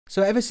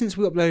So ever since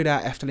we uploaded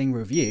our Efteling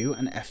review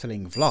and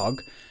Efteling vlog,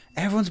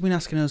 everyone's been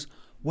asking us,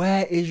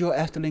 where is your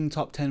Efteling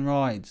top 10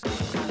 rides?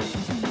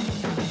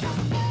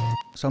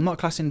 So I'm not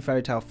classing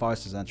Fairy Tale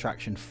Forest as an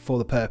attraction for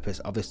the purpose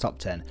of this top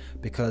 10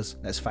 because,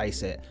 let's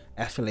face it,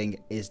 Efteling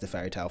is the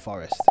Fairy Tale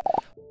Forest.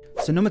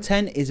 So number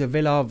 10 is a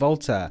Villa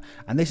Volta,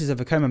 and this is a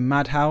Vekoma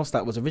madhouse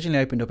that was originally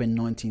opened up in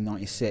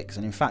 1996,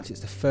 and in fact it's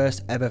the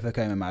first ever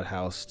Vekoma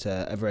madhouse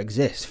to ever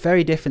exist.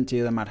 Very different to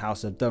the other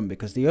madhouses I've done,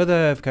 because the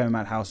other Vekoma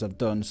madhouses I've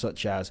done,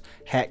 such as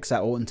Hex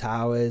at Alton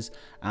Towers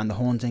and The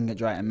Haunting at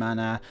Drayton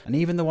Manor, and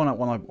even the one at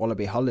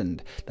Vliegende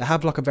Hollander, they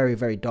have like a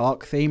very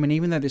dark theme. And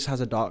even though this has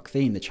a dark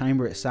theme, the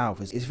chamber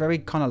itself is very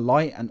kind of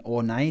light and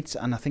ornate,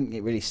 and I think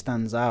it really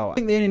stands out. I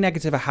think the only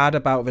negative I had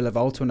about Villa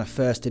Volta when I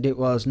first did it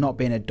was not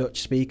being a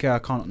Dutch speaker. I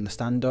can't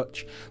understand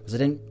Dutch, because I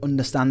didn't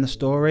understand the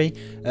story.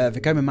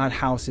 Vekoma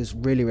madhouses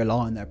really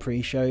rely on their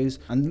pre-shows,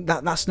 and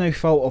that's no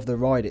fault of the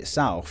ride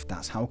itself.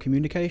 That's how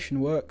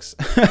communication works.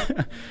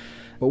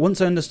 But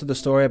once I understood the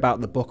story about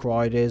the Buck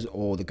Riders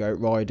or the Goat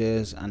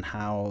Riders, and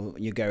how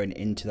you're going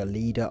into the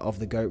leader of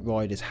the Goat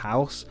Riders'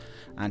 house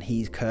and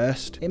he's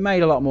cursed, it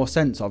made a lot more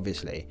sense,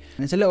 obviously.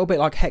 And it's a little bit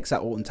like Hex at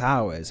Alton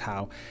Towers,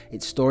 how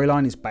its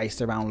storyline is based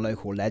around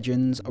local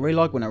legends. I really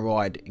like when a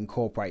ride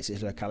incorporates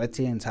its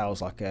locality and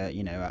tells like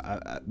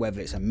whether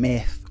it's a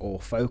myth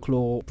or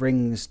folklore,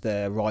 brings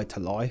the ride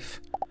to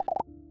life.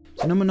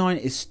 So number 9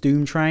 is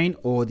Stoomtrein,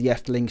 or the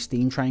Efteling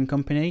Steam Train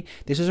Company.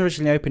 This was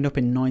originally opened up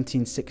in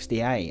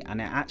 1968,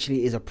 and it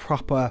actually is a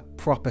proper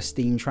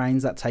steam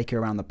trains that take you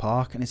around the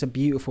park, and it's a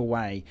beautiful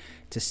way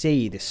to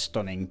see this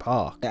stunning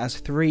park. It has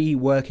 3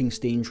 working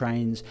steam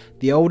trains,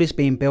 the oldest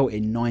being built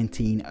in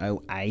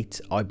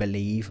 1908, I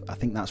believe. I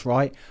think that's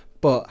right.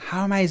 But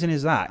how amazing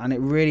is that? And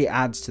it really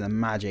adds to the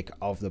magic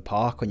of the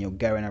park when you're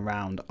going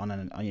around on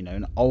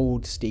an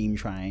old steam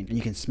train, and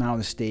you can smell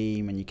the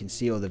steam and you can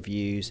see all the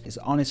views. It's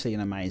honestly an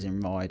amazing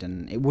ride,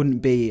 and it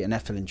wouldn't be an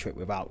Efteling trip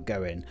without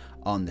going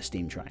on the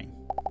steam train.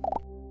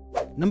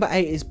 Number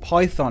 8 is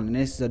Python, and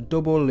this is a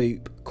double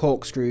loop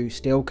corkscrew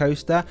steel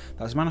coaster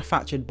that was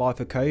manufactured by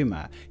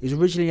Vekoma. It was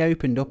originally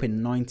opened up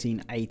in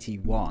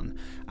 1981,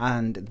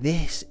 and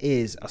this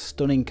is a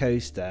stunning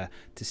coaster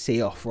to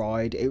see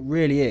off-ride. It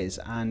really is,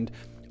 and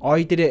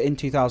I did it in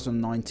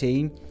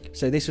 2019,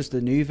 so this was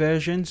the new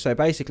version. So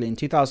basically in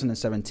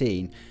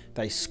 2017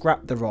 they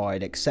scrapped the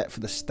ride except for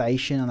the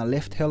station and the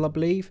lift hill, I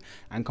believe,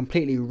 and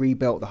completely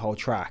rebuilt the whole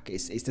track.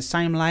 It's the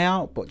same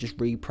layout, but just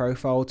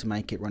reprofiled to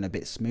make it run a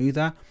bit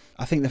smoother.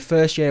 I think the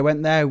first year I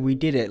went there, we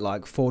did it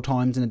like 4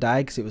 times in a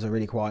day because it was a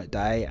really quiet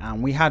day,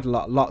 and we had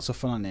lots of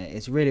fun on it.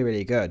 It's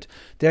really good.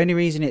 The only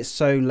reason it's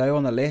so low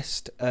on the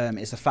list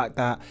is the fact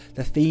that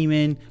the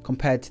theming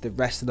compared to the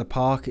rest of the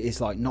park is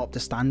like not up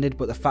to standard,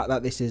 but the fact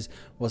that this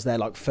was their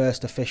like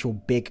first official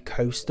big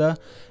coaster,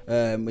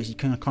 which you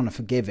can kind of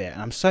forgive it.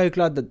 And I'm so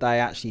glad that they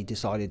actually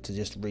decided to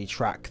just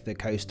retrack the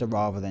coaster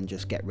rather than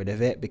just get rid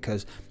of it,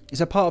 because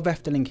it's a part of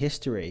Efteling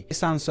history. It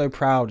sounds so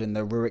proud in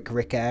the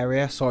Rurik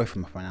area. Sorry for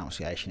my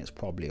pronunciation, it's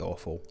probably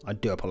awful. I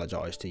do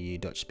apologise to you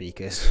Dutch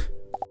speakers.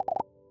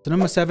 So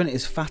number 7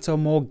 is Fata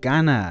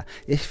Morgana.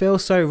 It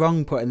feels so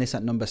wrong putting this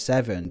at number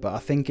 7, but I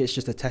think it's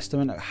just a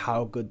testament of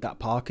how good that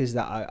park is,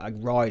 that a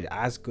ride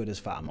as good as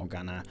Fata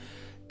Morgana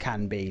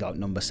can be like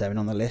number 7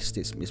 on the list.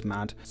 It's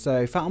mad.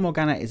 So Fata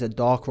Morgana is a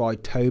dark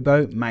ride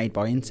towboat made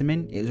by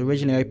Intamin. It was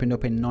originally opened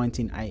up in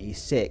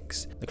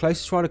 1986. The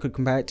closest ride I could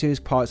compare it to is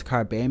Pirates of the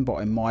Caribbean, but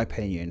in my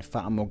opinion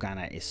Fata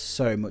Morgana is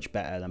so much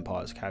better than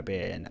Pirates of the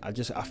Caribbean. I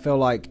feel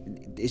like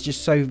it's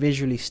just so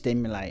visually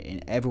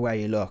stimulating. Everywhere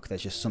you look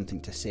there's just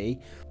something to see.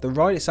 The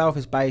ride itself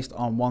is based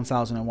on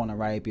 1001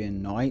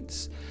 Arabian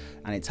Nights,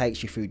 and it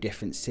takes you through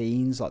different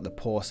scenes like the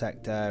poor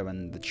sector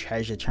and the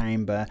treasure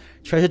chamber.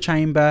 Treasure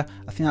chamber,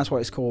 I think that's what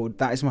it's called.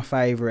 That is my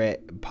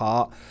favourite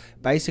part.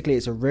 Basically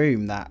it's a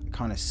room that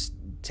kind of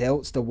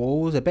tilts the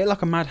walls a bit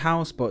like a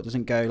madhouse, but it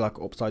doesn't go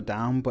like upside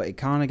down, but it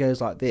kind of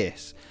goes like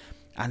this.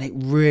 And it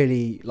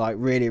really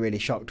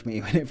shocked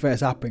me when it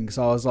first happened, because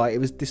I was like, it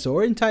was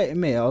disorientating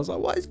me. I was like,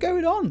 what is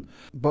going on?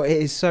 But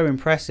it is so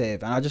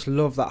impressive, and I just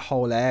love that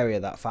whole area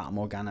that Fata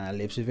Morgana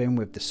lives within,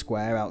 with the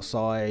square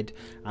outside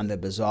and the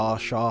bazaar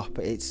shop.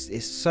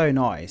 It's so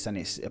nice, and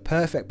it's a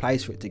perfect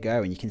place for it to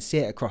go, and you can see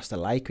it across the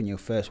lake when you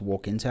first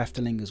walk into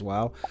Efteling as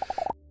well.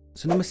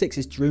 So number 6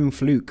 is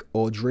Droomvlucht,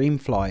 or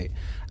Dreamflight,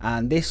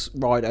 and this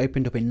ride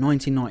opened up in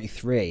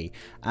 1993,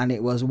 and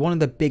it was one of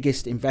the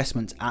biggest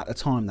investments at the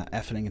time that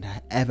Efteling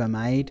had ever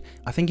made.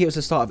 I think it was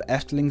the start of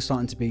Efteling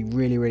starting to be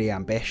really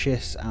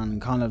ambitious,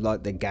 and kind of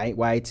like the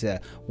gateway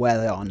to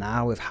where they are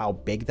now with how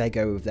big they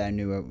go with their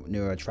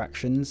newer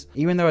attractions.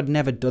 Even though I'd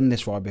never done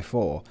this ride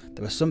before,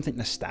 there was something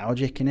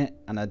nostalgic in it,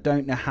 and I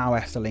don't know how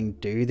Efteling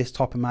do this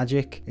type of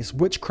magic. It's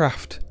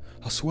witchcraft,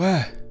 I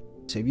swear.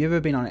 So have you ever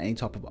been on any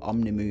type of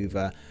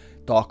omnimover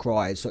dark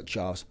rides such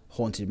as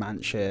Haunted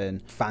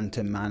Mansion,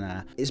 Phantom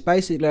Manor. It's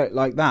basically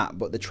like that,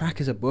 but the track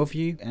is above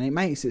you, and it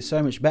makes it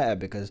so much better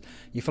because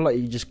you feel like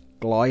you're just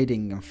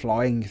gliding and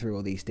flying through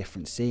all these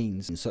different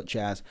scenes, such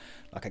as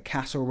like a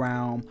castle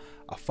realm,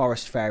 a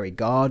forest fairy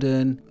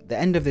garden. The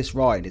end of this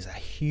ride is a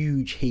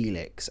huge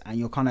helix, and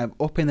you're kind of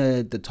up in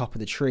the top of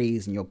the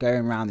trees, and you're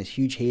going around this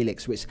huge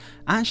helix, which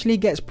actually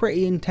gets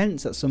pretty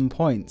intense at some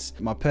points.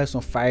 My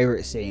personal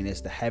favourite scene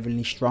is the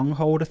Heavenly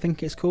Stronghold, I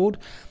think it's called,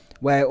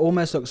 where it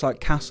almost looks like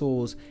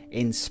castles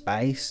in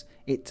space.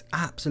 It's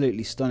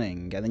absolutely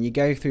stunning, and then you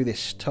go through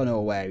this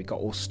tunnel where you've got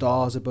all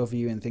stars above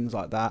you and things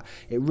like that.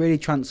 It really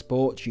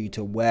transports you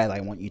to where they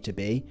want you to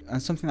be.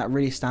 And something that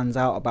really stands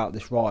out about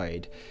this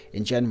ride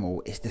in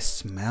general is the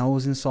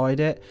smells inside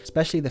it,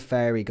 especially the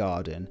fairy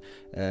garden.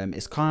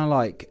 It's kind of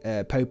like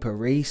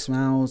potpourri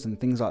smells and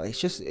things like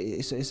that.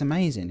 It's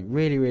amazing. It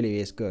really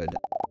is good.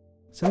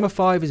 So number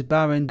 5 is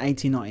Baron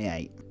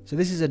 1898. So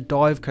this is a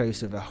dive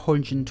coaster of a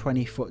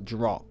 120-foot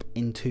drop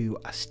into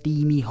a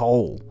steamy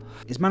hole.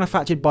 It's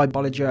manufactured by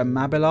Bollinger and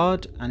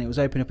Mabillard, and it was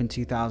opened up in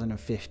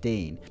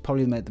 2015. It's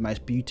probably the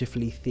most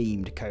beautifully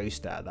themed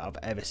coaster that I've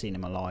ever seen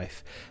in my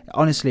life.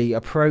 Honestly,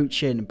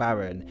 approaching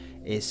Baron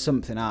is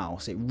something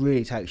else. It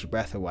really takes your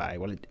breath away.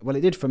 Well,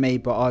 it did for me,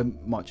 but I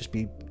might just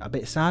be a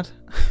bit sad.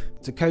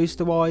 So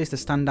coaster wise, the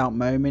standout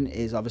moment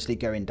is obviously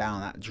going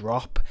down that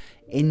drop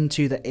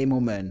into the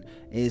Immelmann.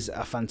 Is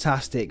a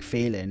fantastic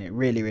feeling. It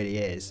really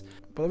is.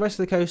 But the rest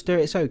of the coaster,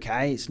 it's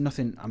okay. It's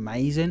nothing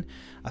amazing.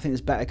 I think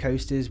there's better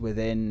coasters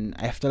within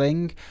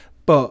Efteling,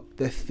 but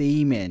the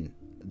theming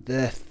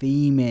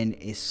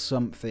is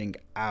something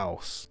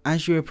else.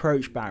 As you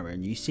approach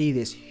Baron, you see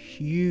this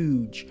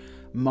huge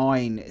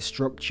mine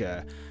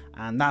structure,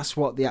 and that's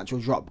what the actual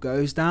drop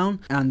goes down.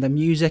 And the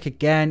music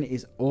again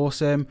is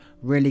awesome,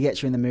 really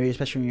gets you in the mood,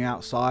 especially when you're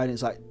outside.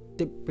 It's like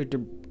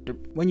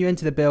when you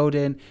enter the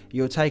building,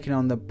 you're taken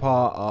on the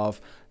part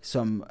of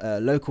some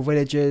local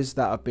villagers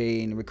that have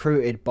been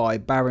recruited by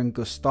Baron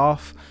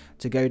Gustav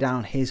to go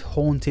down his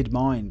haunted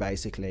mine.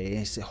 Basically,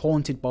 it's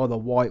haunted by the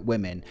white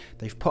women.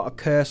 They've put a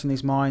curse on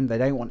his mine. They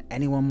don't want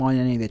anyone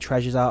mining any of the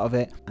treasures out of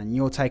it, and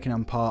you're taken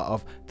on part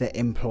of the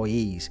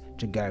employees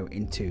to go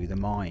into the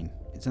mine.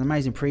 It's an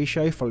amazing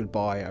pre-show followed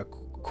by a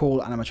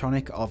cool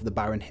animatronic of the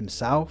Baron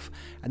himself,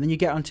 and then you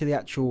get onto the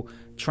actual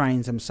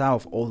trains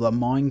themselves, or the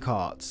mine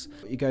carts.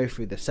 You go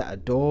through the set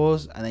of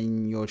doors, and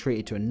then you're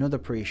treated to another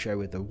pre-show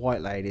with the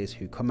white ladies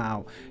who come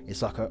out.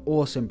 It's like an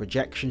awesome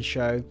projection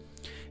show.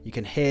 You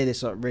can hear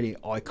this like really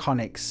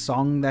iconic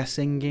song they're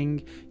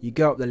singing. You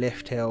go up the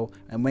lift hill,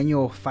 and when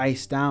you're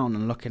face down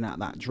and looking at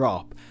that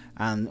drop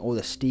and all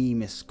the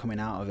steam is coming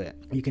out of it,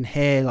 you can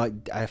hear like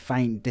a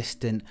faint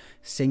distant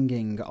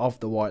singing of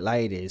the white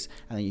ladies,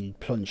 and then you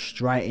plunge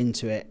straight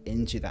into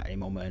that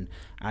Immelmann,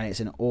 and it's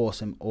an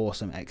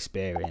awesome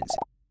experience.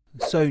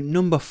 So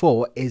number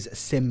 4 is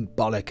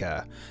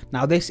Symbolica.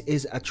 Now this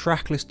is a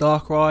trackless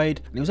dark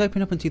ride, and it was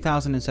opened up in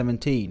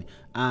 2017,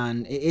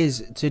 and it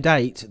is to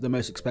date the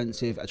most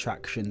expensive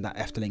attraction that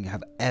Efteling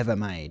have ever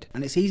made.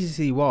 And it's easy to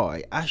see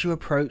why. As you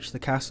approach the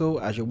castle,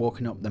 as you're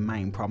walking up the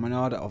main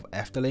promenade of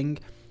Efteling,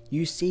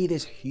 you see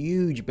this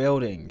huge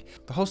building.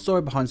 The whole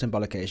story behind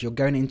Symbolica is you're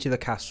going into the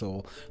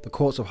castle, the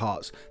Courts of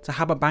Hearts, to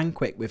have a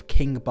banquet with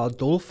King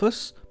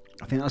Bardolphus.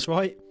 I think that's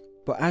right.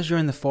 But as you're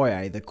in the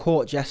foyer, the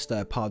court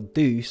jester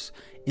Pardoes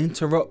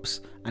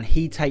interrupts, and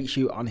he takes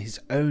you on his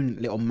own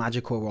little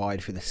magical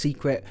ride through the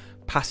secret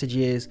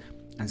passages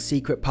and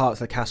secret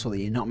parts of the castle that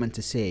you're not meant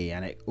to see,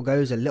 and it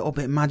goes a little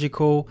bit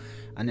magical,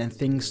 and then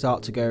things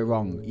start to go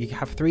wrong. You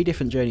have 3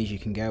 different journeys you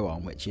can go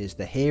on, which is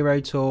the hero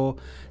tour,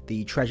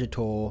 the treasure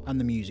tour, and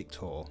the music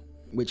tour.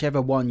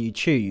 Whichever one you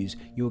choose,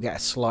 you'll get a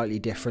slightly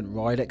different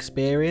ride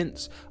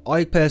experience.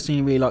 I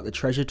personally really like the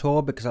treasure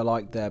tour because I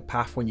like the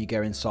path when you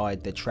go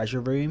inside the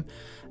treasure room.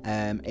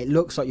 It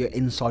looks like you're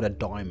inside a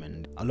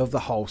diamond. I love the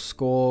whole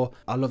score.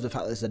 I love the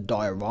fact that there's a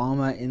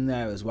diorama in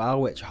there as well,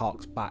 which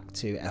harks back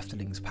to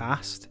Efteling's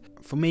past.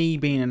 For me,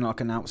 being like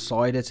an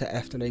outsider to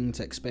Efteling,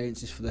 to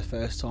experience this for the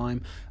first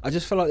time, I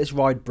just feel like this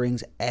ride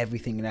brings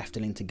everything in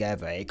Efteling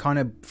together.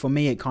 For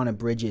me, it kind of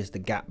bridges the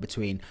gap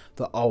between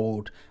the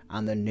old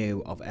and the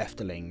new of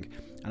Efteling,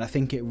 and I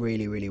think it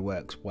really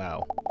works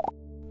well.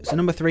 So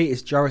number 3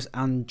 is Joris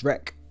and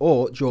Draak,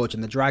 or George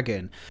and the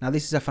Dragon. Now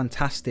this is a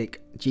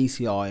fantastic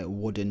GCI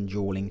wooden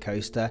dueling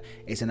coaster.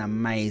 It's an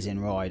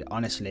amazing ride,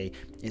 honestly.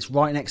 It's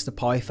right next to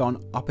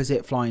Python,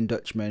 opposite Flying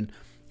Dutchman,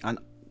 and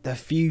the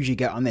views you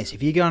get on this,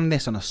 if you go on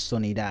this on a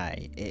sunny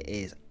day, it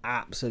is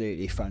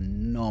absolutely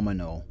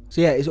phenomenal. So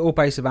yeah, it's all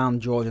based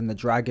around George and the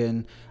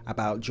Dragon,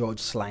 about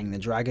George slaying the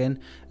dragon.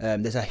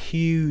 There's a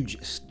huge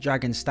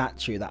dragon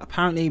statue that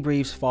apparently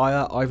breathes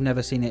fire. I've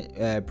never seen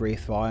it breathe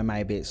fire.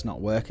 Maybe it's not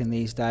working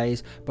these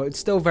days, but it's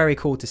still very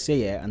cool to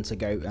see it and to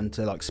go and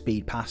to like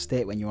speed past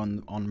it when you're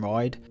on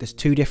ride. There's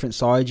 2 different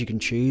sides you can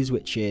choose,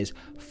 which is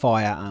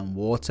fire and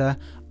water.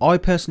 I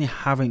personally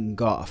haven't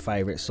got a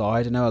favourite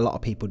side. I know a lot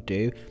of people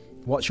do.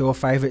 What's your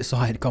favourite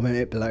side? Comment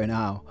it below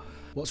now.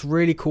 What's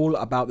really cool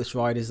about this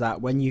ride is that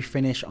when you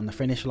finish on the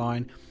finish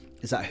line,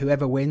 is that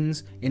whoever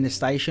wins in the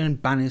station,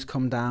 banners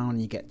come down,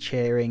 you get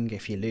cheering.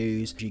 If you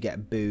lose, you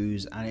get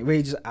boos, and it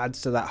really just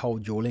adds to that whole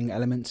dueling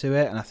element to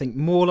it. And I think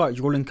more like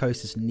dueling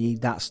coasters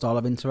need that style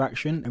of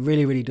interaction. It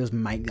really, really does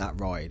make that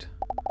ride.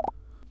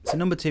 So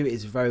number 2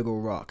 is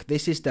Vogel Rok.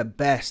 This is the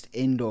best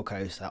indoor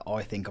coaster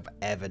I think I've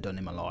ever done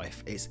in my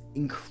life. It's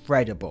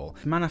incredible.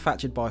 It's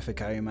manufactured by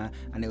Vekoma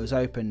and it was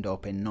opened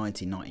up in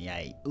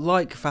 1998.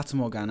 Like Fata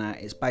Morgana,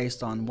 it's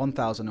based on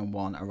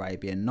 1001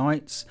 Arabian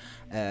Nights,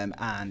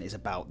 and it's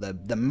about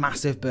the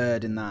massive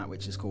bird in that,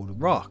 which is called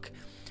Rok.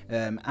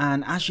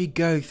 And as you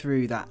go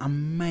through that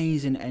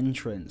amazing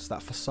entrance,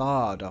 that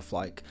facade of,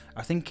 like,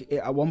 I think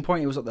at one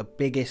point it was like the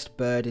biggest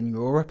bird in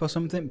Europe or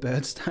something,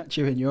 bird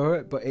statue in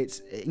Europe, but it's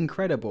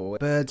incredible.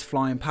 Birds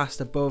flying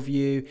past above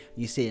you,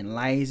 you're seeing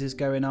lasers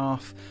going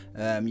off,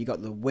 you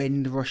got the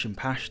wind rushing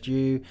past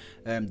you,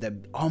 the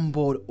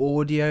onboard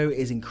audio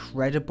is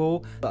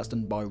incredible. That's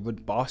done by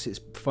Rudd Boss. It's,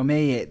 for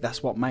me,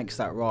 that's what makes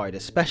that ride,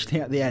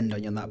 especially at the end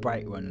when you're on that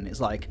brake run and it's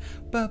like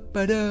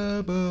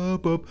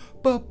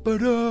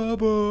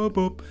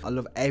I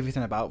love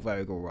everything about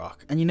Vogel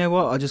Rok, and you know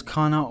what, I just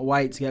cannot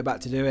wait to get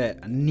back to do it.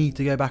 I need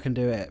to go back and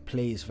do it.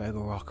 Please,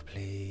 Vogel Rok,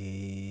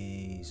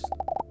 please.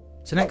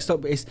 So next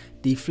up is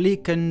the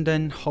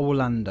Vliegende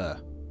Hollander.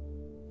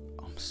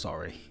 I'm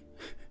sorry.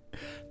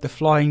 The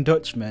Flying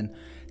Dutchman.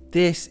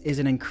 This is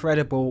an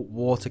incredible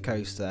water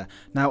coaster.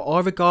 Now, I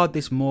regard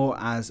this more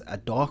as a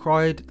dark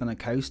ride than a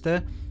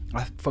coaster.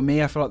 For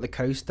me, I feel like the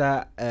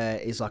coaster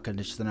is like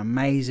just an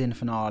amazing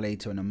finale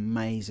to an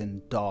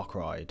amazing dark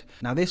ride.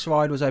 Now, this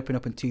ride was opened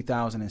up in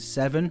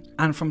 2007,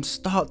 and from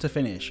start to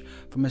finish,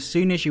 from as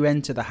soon as you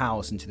enter the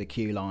house into the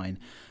queue line,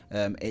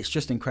 it's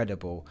just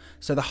incredible.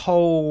 So the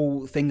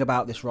whole thing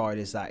about this ride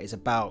is that it's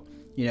about,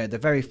 you know, the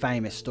very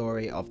famous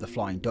story of the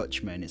Flying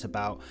Dutchman. It's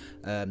about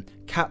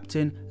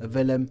Captain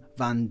Willem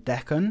van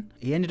Decken.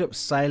 He ended up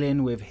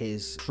sailing with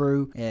his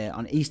crew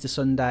on Easter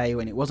Sunday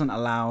when it wasn't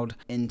allowed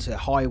into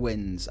high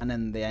winds, and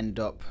then they end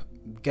up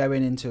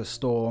going into a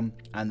storm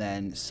and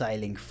then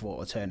sailing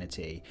for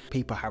eternity.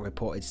 People have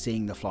reported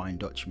seeing the Flying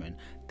Dutchman,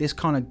 this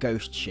kind of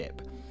ghost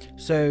ship.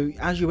 So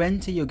as you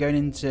enter, you're going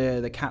into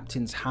the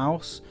captain's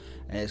house,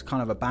 and it's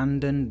kind of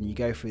abandoned, and you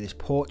go through this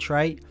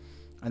portrait,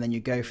 and then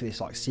you go through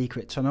this like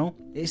secret tunnel.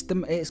 It's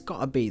got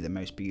to be the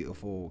most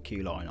beautiful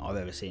queue line I've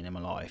ever seen in my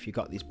life. You've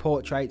got these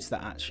portraits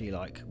that actually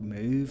like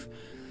move,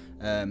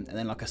 and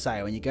then, like I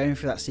say, when you're going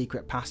through that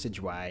secret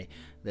passageway,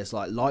 there's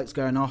like lights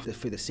going off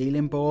through the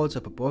ceiling boards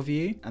up above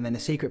you, and then the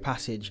secret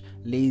passage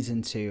leads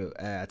into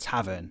a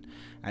tavern,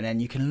 and then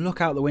you can look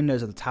out the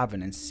windows of the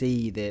tavern and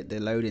see the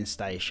loading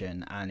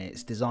station, and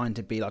it's designed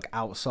to be like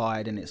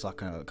outside, and it's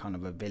like a kind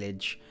of a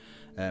village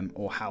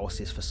or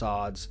houses,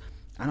 facades.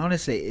 And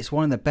honestly, it's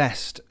one of the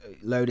best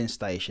loading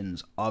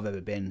stations I've ever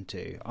been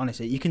to.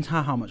 Honestly, you can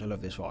tell how much I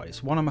love this ride.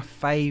 It's one of my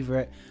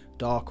favourite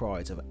dark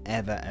rides I've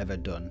ever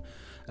done.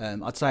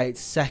 I'd say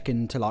it's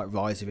second to like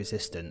Rise of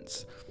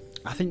Resistance.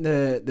 I think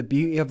the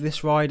beauty of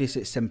this ride is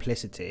its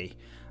simplicity.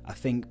 I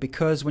think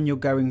because when you're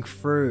going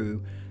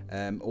through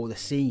all the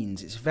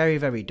scenes, it's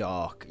very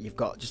dark. You've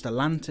got just a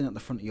lantern at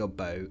the front of your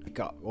boat. You've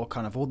got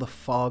all the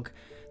fog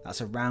that's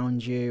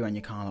around you, and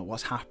you're kind of like,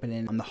 what's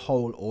happening? And the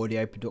whole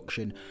audio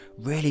production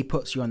really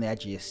puts you on the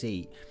edge of your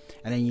seat.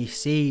 And then you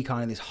see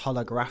kind of this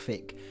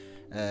holographic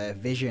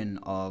vision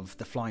of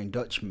the Flying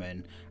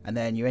Dutchman, and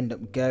then you end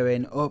up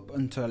going up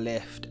onto a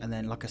lift, and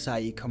then, like I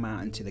say, you come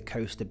out into the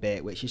coaster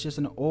bit, which is just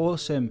an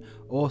awesome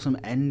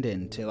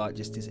ending to like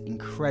just this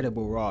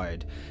incredible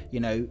ride. You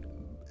know,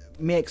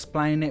 me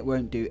explaining it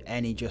won't do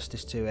any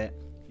justice to it.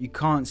 You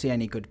can't see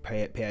any good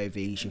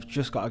POVs, you've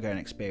just got to go and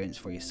experience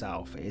for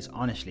yourself. It is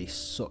honestly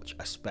such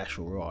a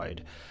special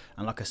ride.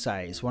 And like I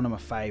say, it's one of my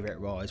favourite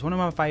rides, one of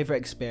my favourite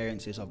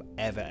experiences I've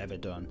ever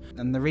done.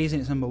 And the reason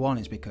it's number one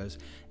is because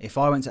if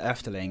I went to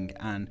Efteling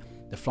and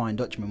the Flying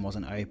Dutchman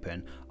wasn't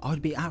open,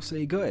 I'd be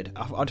absolutely good.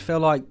 I'd feel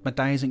like my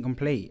day isn't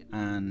complete.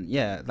 And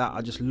yeah,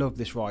 I just love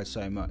this ride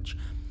so much.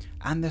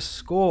 And the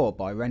score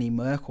by Rennie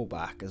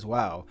Merkelbach as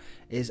well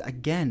is,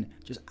 again,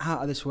 just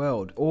out of this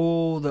world.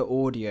 All the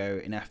audio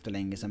in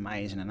Efteling is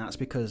amazing, and that's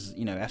because,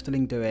 you know,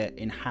 Efteling do it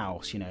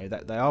in-house. You know,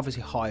 that they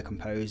obviously hire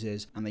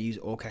composers and they use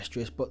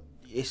orchestras, but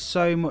it's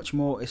so much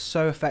more, it's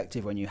so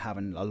effective when you have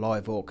a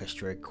live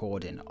orchestra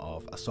recording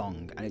of a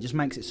song, and it just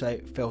makes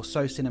it feel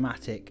so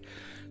cinematic,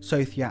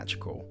 so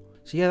theatrical.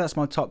 So yeah, that's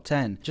my top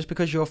 10. Just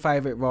because your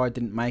favourite ride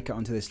didn't make it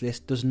onto this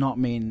list does not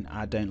mean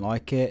I don't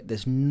like it.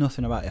 There's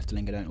nothing about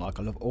Efteling I don't like.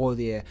 I love all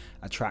the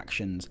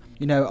attractions.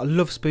 You know, I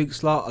love Spook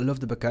Slot, I love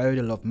the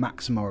Pagoda, I love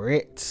Maximo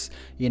Ritz.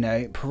 You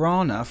know,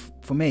 Piranha,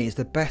 for me, is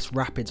the best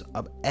rapids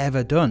I've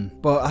ever done.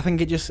 But I think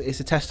it's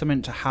a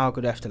testament to how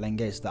good Efteling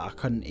is that I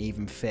couldn't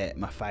even fit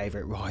my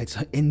favourite rides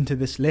into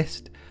this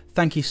list.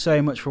 Thank you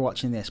so much for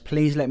watching this.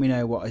 Please let me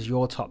know what is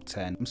your top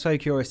 10. I'm so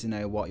curious to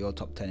know what your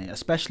top 10 is,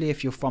 especially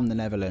if you're from the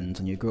Netherlands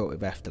and you grew up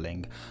with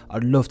Efteling.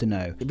 I'd love to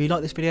know. If you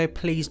like this video,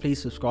 please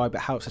subscribe.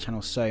 It helps the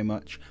channel so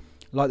much.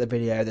 Like the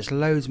video. There's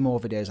loads more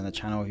videos on the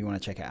channel if you want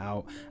to check it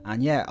out.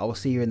 And yeah, I will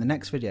see you in the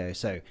next video.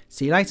 So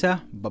see you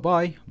later. Bye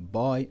bye.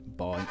 Bye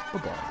bye. Bye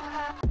bye.